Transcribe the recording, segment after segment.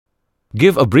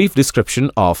Give a brief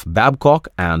description of Babcock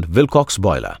and Wilcox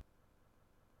boiler.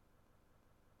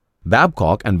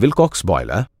 Babcock and Wilcox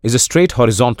boiler is a straight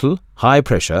horizontal,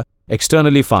 high-pressure,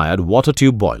 externally fired water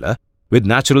tube boiler with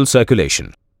natural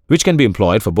circulation, which can be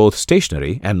employed for both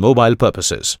stationary and mobile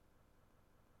purposes.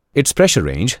 Its pressure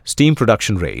range, steam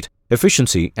production rate,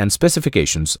 efficiency and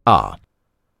specifications are.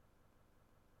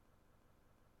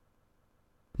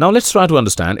 Now let's try to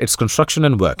understand its construction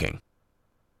and working.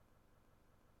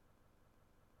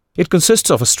 It consists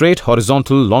of a straight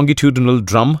horizontal longitudinal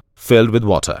drum filled with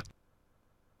water.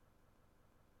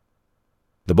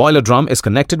 The boiler drum is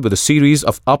connected with a series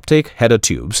of uptake header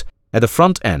tubes at the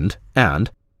front end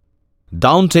and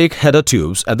downtake header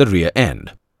tubes at the rear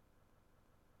end.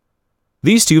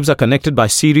 These tubes are connected by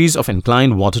series of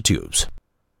inclined water tubes.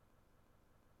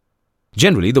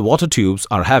 Generally, the water tubes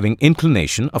are having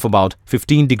inclination of about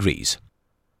 15 degrees.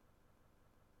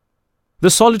 The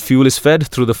solid fuel is fed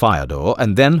through the fire door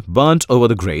and then burnt over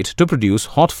the grate to produce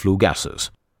hot flue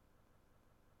gases.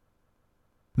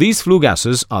 These flue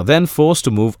gases are then forced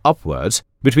to move upwards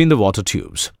between the water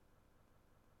tubes,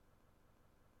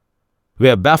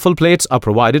 where baffle plates are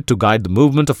provided to guide the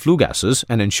movement of flue gases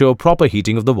and ensure proper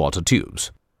heating of the water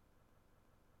tubes.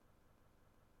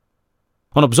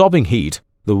 On absorbing heat,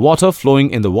 the water flowing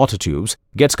in the water tubes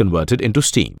gets converted into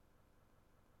steam.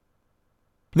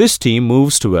 This steam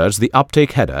moves towards the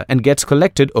uptake header and gets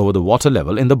collected over the water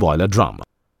level in the boiler drum.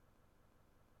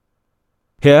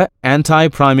 Here,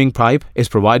 anti-priming pipe is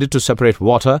provided to separate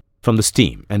water from the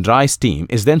steam, and dry steam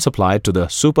is then supplied to the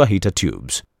superheater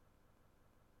tubes.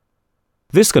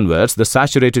 This converts the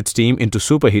saturated steam into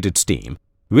superheated steam,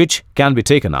 which can be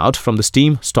taken out from the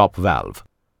steam stop valve.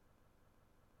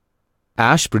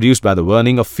 Ash produced by the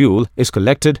burning of fuel is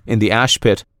collected in the ash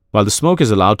pit, while the smoke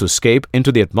is allowed to escape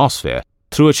into the atmosphere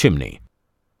through a chimney.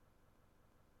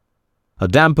 A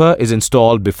damper is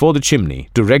installed before the chimney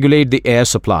to regulate the air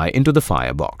supply into the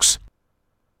firebox.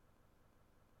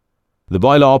 The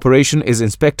boiler operation is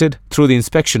inspected through the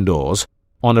inspection doors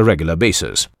on a regular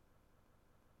basis.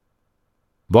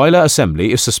 Boiler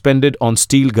assembly is suspended on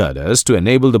steel girders to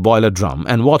enable the boiler drum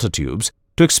and water tubes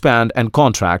to expand and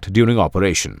contract during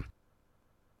operation.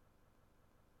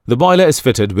 The boiler is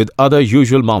fitted with other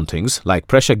usual mountings like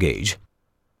pressure gauge,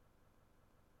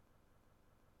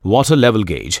 water level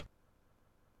gauge,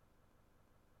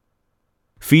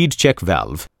 feed check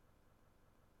valve,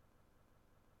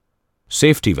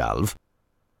 safety valve,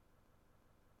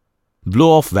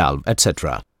 blow-off valve,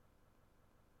 etc.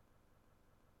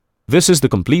 This is the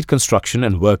complete construction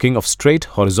and working of straight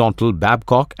horizontal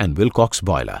Babcock and Wilcox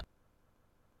boiler.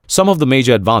 Some of the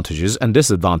major advantages and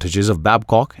disadvantages of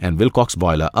Babcock and Wilcox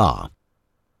boiler are: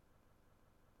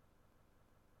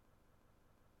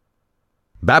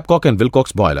 Babcock and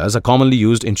Wilcox boilers are commonly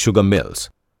used in sugar mills,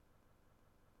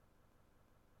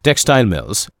 textile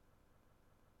mills,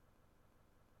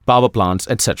 power plants,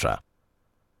 etc.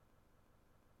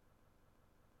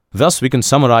 Thus, we can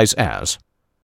summarize as: